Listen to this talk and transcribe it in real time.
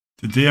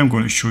Today I'm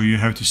going to show you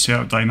how to set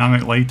up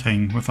dynamic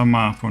lighting with a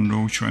map on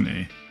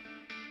Roll20.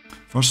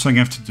 First thing you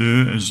have to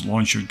do is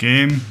launch your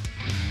game.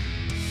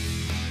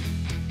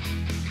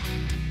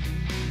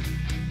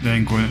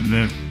 Then go into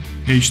the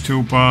page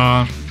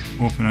toolbar,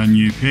 open a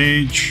new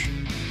page.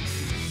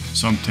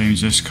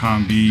 Sometimes this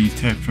can be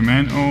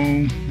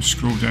temperamental.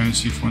 Scroll down and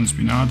see if one's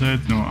been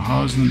added. No, it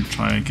hasn't.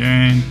 Try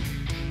again.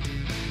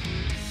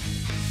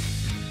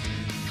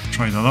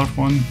 Try the other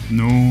one.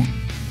 No.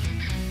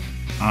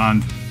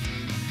 And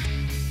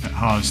it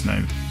has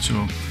now. So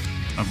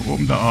I've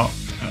opened it up.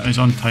 It is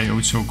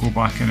untitled, so I'll go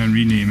back in and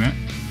rename it.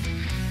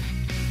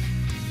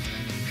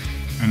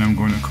 And I'm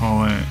going to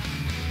call it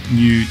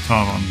New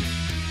Tavern.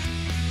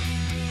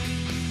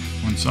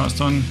 Once that's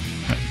done,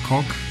 hit the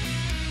cog.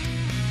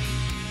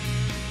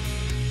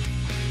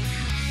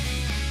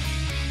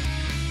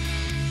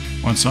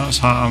 Once that's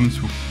happened,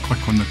 we'll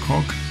click on the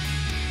cog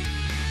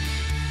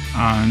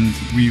and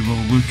we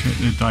will look at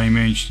the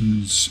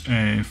dimensions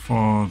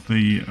for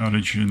the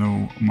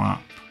original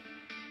map.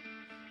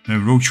 Now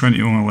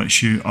Roll20 only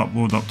lets you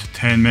upload up to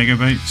 10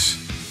 megabytes,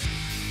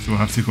 so we'll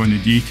have to go into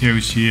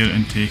details here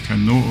and take a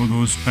note of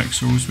those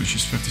pixels, which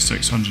is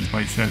 5600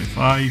 by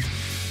 35.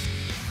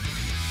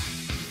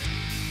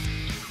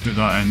 Put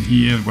that in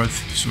here,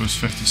 width, so it's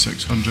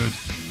 5600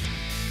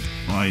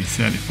 by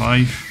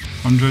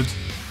 3500.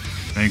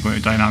 Then go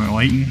to dynamic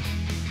lighting,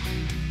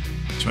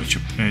 switch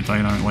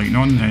dynamic lighting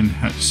on, then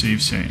hit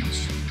save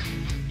settings.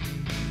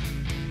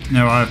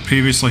 Now I've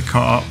previously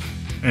cut up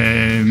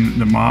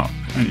the map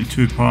into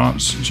two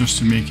parts just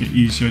to make it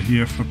easier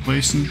here for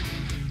placing,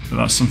 but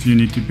that's something you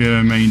need to bear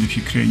in mind if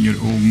you're creating your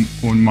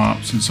own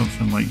maps in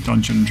something like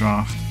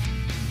Dungeondraft,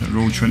 that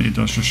Roll20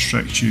 does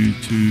restrict you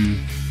to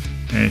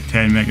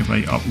 10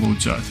 megabyte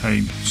uploads at a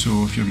time,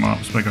 so if your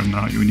map's bigger than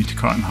that you'll need to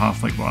cut in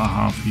half like what I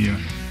have here.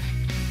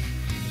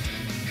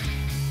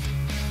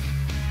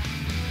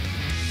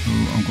 So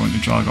I'm going to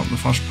drag up the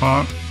first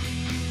part,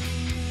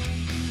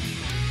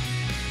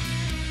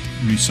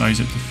 resize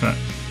it to fit.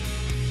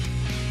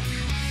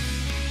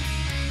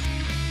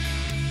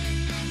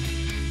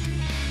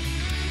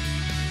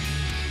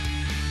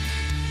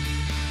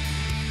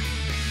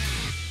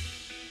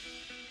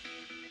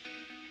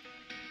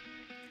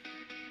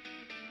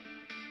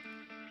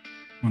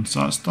 Once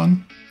that's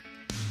done,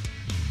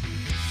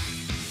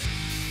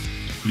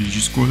 you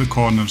just go to the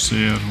corners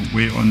there,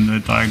 wait on the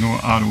diagonal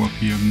arrow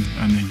appearing,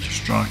 and then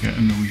just drag it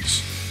and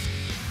release.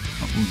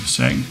 Upload the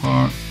second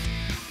part,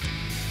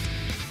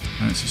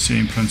 and it's the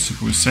same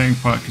principle. The second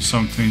part can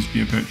sometimes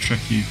be a bit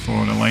tricky for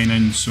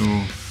aligning, so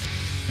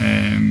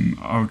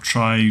I'll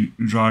try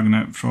dragging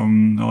it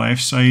from the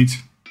left side,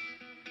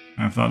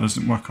 and if that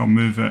doesn't work I'll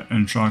move it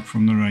and drag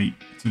from the right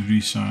to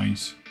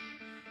resize.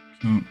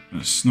 So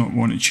let's not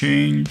want to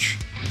change.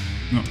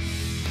 No,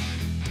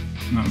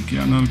 that'll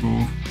get another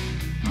go.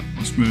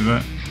 Let's move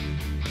it.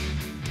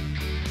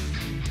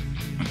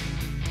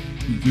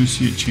 You do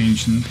see it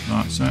changing,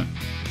 that's it.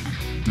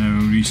 Now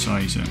we'll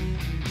resize it.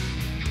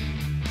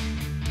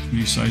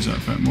 Resize it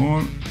a bit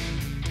more.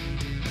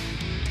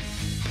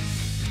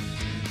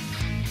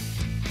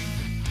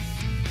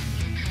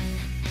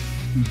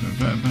 Move it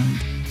a bit.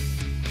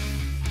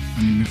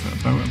 And you move it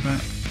about a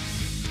bit.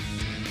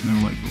 Now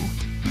let go.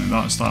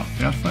 Now that's that,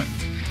 perfect.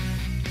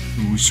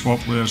 So we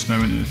swap layers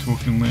now into the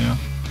token layer.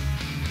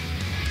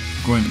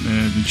 Go into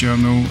the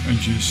journal and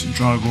just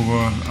drag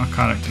over a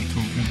character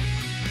token.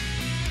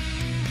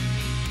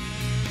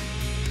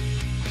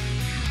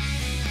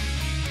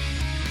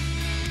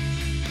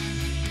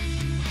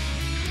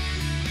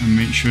 And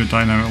make sure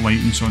dynamic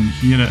lighting's on.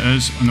 Here it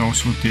is, and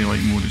also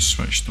daylight mode is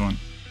switched on.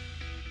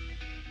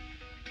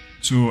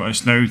 So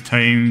it's now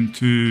time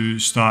to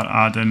start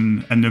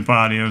adding in the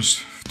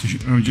barriers.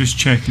 I'm just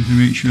checking to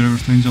make sure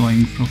everything's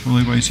aligned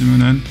properly by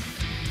zooming in.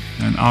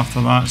 And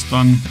after that's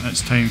done,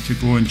 it's time to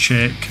go and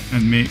check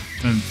and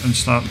and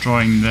start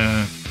drawing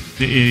the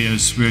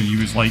areas where you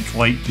would like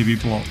light to be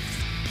blocked.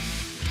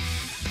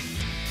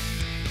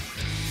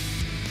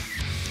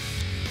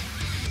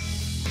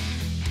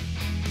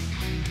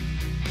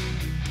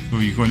 So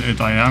you go into the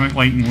dynamic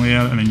lighting layer,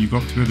 and then you go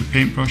up to where the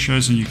paintbrush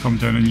is, and you come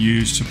down and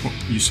you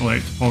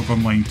select the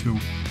polygon line tool.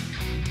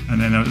 And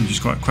then I'm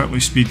just going to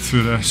quickly speed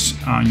through this,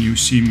 and you'll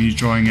see me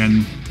drawing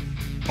in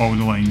all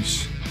the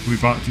lines. We'll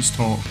be back to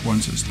stock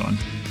once it's done.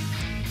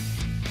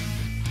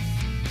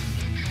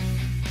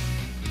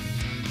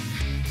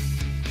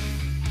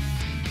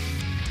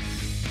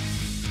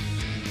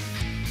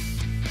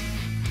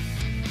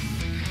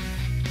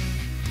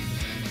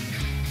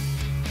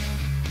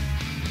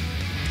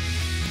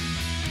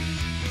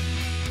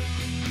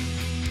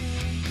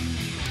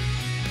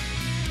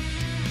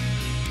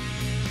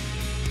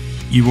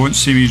 You won't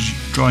see me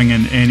drawing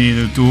in any of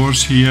the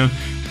doors here.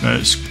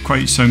 It's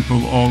quite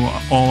simple.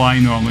 All I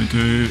normally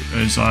do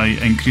is I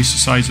increase the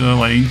size of the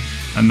line,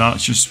 and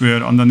that's just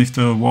where underneath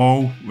the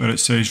wall where it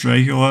says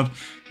regular,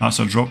 that's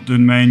a drop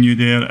down menu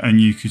there,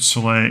 and you could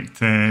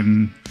select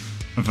a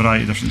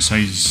variety of different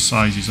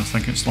sizes. I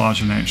think it's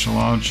large and extra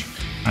large,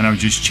 and I'll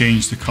just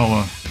change the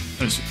colour.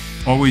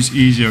 always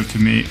easier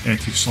to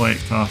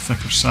select a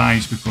thicker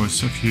size,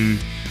 because if you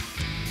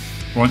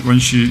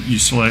once you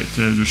select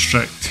the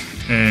restrict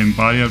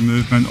barrier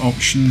movement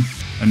option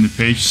in the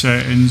page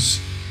settings,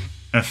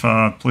 if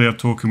a player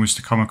token was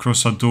to come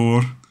across a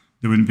door,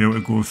 they wouldn't be able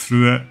to go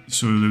through it,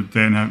 so you'd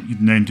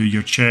then do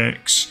your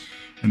checks,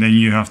 and then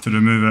you have to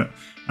remove it.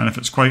 And if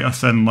it's quite a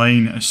thin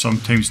line, it's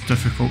sometimes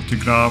difficult to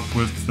grab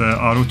with the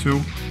arrow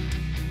tool.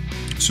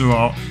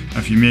 So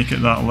if you make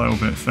it that a little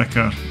bit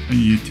thicker,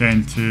 you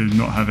tend to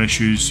not have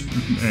issues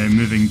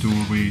moving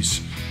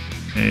doorways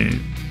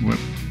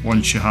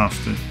once you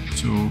have to.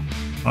 So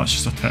that's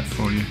just a tip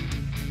for you.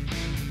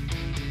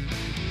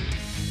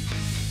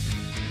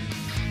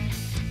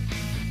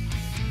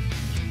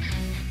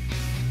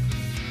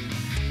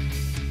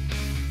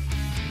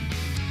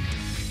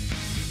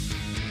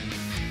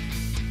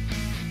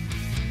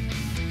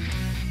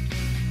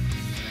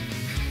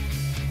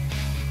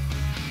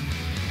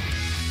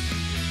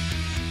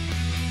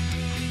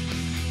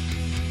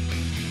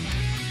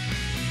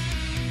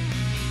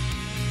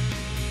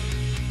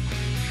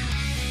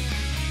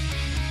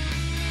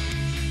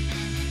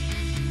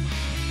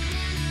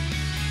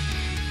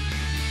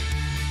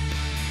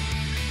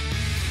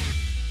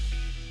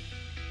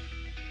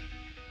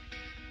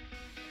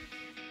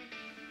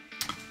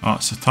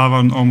 That's the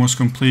tavern almost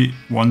complete.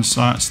 Once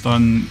that's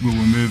done, we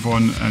will move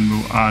on and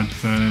we'll add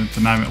the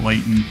dynamic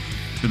lighting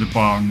to the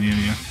barn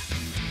area.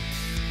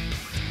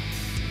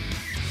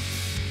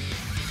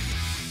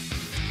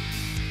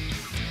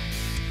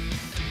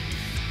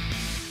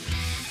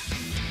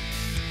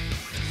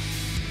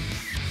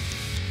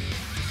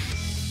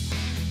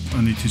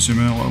 I need to zoom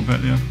in a little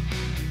bit there.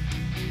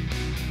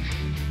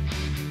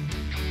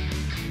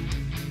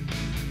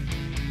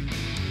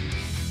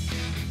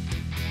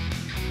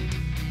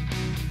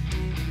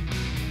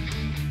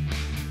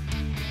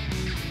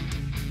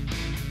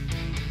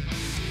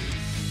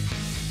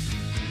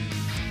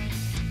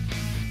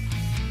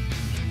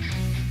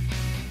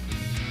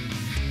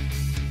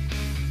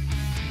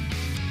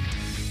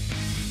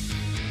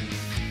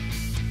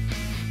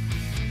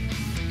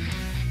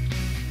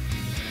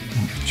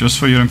 Just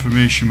for your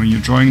information, when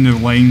you're drawing the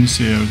lines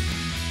there,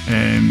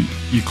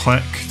 you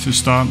click to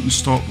start and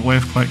stop,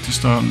 left click to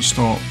start and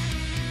stop,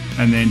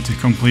 and then to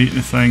complete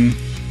the thing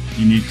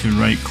you need to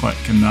right click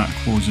and that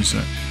closes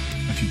it.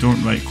 If you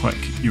don't right click,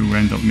 you'll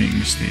end up making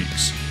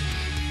mistakes.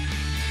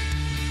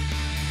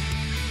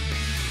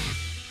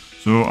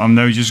 So I'm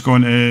now just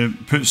going to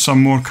put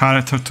some more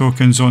character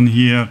tokens on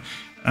here,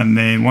 and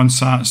then once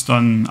that's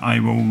done, I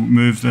will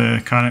move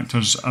the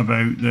characters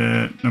about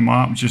the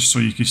map just so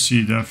you can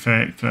see the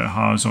effect that it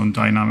has on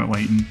dynamic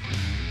lighting.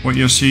 What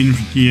you're seeing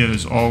here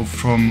is all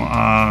from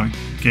a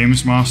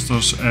Games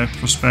Master's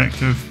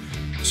perspective,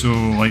 so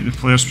like the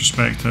player's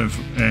perspective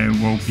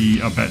will be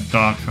a bit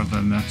darker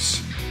than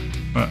this,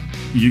 but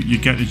you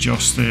get the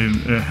gist of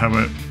how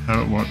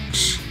it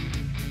works.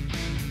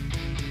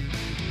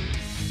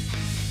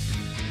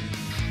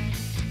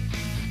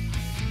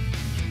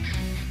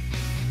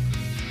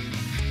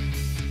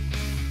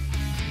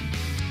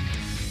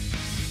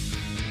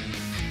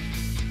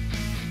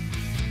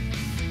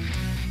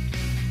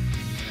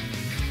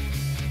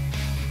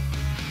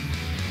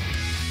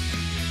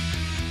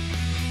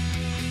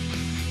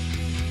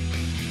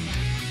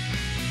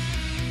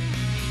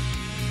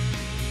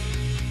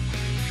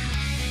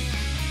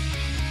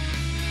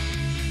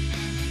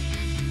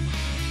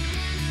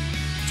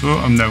 So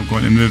I'm now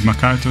going to move my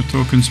character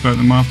tokens about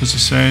the map, as I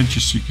said,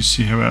 just so you can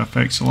see how it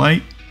affects the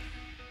light.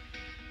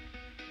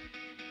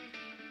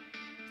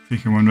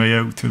 Taking one right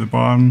out to the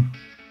barn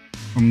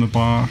from the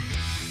bar.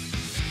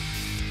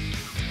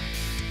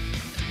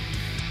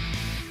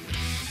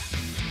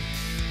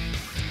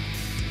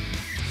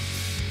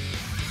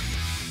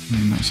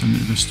 And that's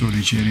into the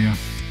storage area.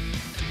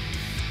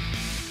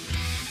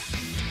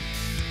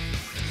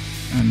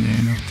 And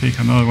then I'll take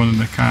another one of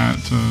the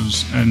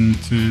characters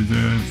into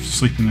the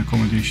sleeping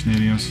accommodation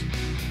areas,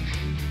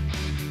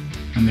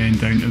 and then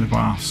down to the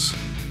baths.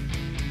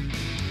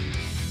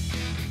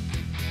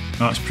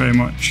 That's pretty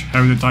much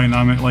how the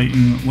dynamic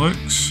lighting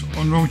looks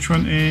on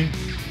Roll20.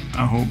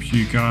 I hope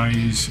you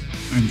guys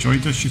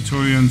enjoyed this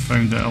tutorial and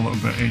found it a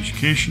little bit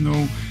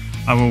educational.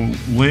 I will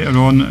later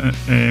on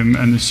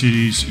in the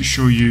series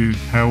show you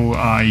how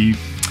I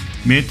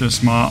made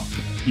this map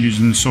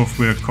using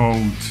software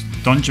called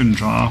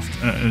Dungeondraft.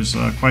 It is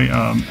quite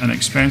an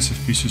expensive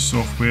piece of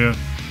software.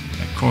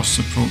 It costs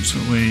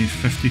approximately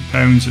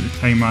 £50 at the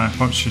time I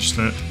purchased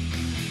it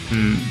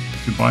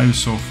to buy the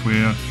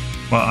software,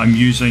 but I'm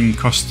using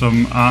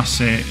custom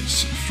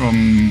assets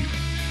from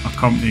a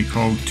company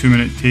called 2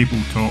 Minute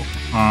Tabletop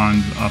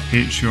and a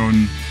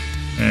Patreon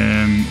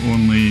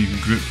only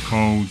group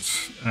called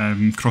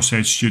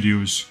Crosshead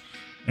Studios.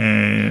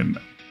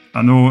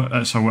 I know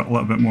it's a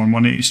little bit more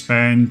money to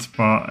spend,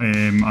 but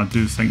I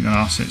do think their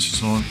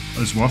assets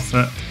is worth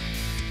it.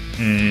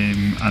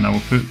 And I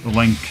will put the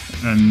link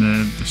in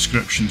the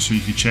description so you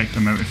can check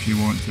them out if you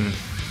want to.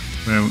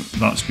 Well,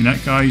 that's been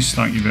it guys,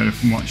 thank you very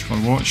much for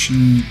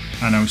watching,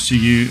 and I'll see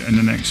you in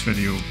the next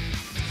video.